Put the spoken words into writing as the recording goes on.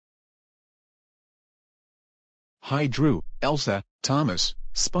Hi Drew, Elsa, Thomas,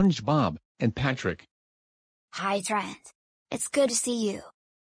 SpongeBob, and Patrick. Hi Trent. It's good to see you.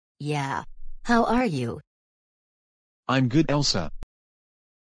 Yeah. How are you? I'm good, Elsa.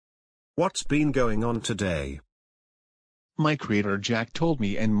 What's been going on today? My creator Jack told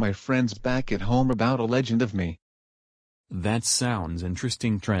me and my friends back at home about a legend of me. That sounds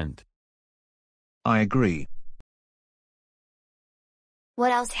interesting, Trent. I agree.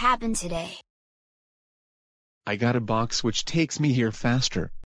 What else happened today? I got a box which takes me here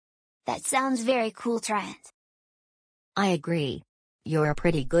faster. That sounds very cool, Trent. I agree. You're a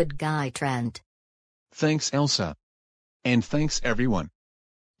pretty good guy, Trent. Thanks, Elsa. And thanks everyone.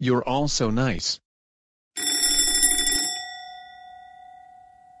 You're all so nice.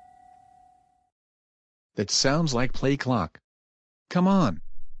 That sounds like play clock. Come on.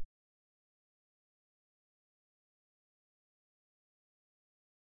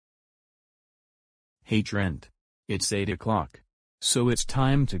 Hey Trent. It's 8 o'clock. So it's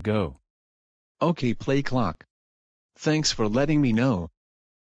time to go. Okay, play clock. Thanks for letting me know.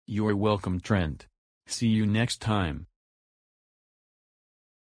 You're welcome, Trent. See you next time.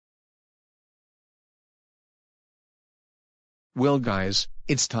 Well guys,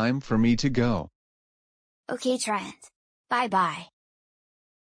 it's time for me to go. Okay, Trent. Bye-bye.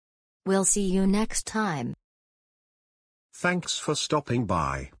 We'll see you next time. Thanks for stopping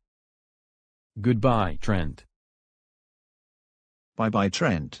by. Goodbye, Trent. Bye-bye,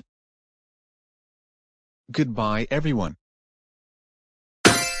 Trent. Goodbye, everyone.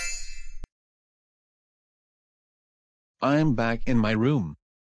 I'm back in my room.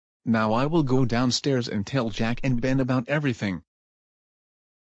 Now I will go downstairs and tell Jack and Ben about everything.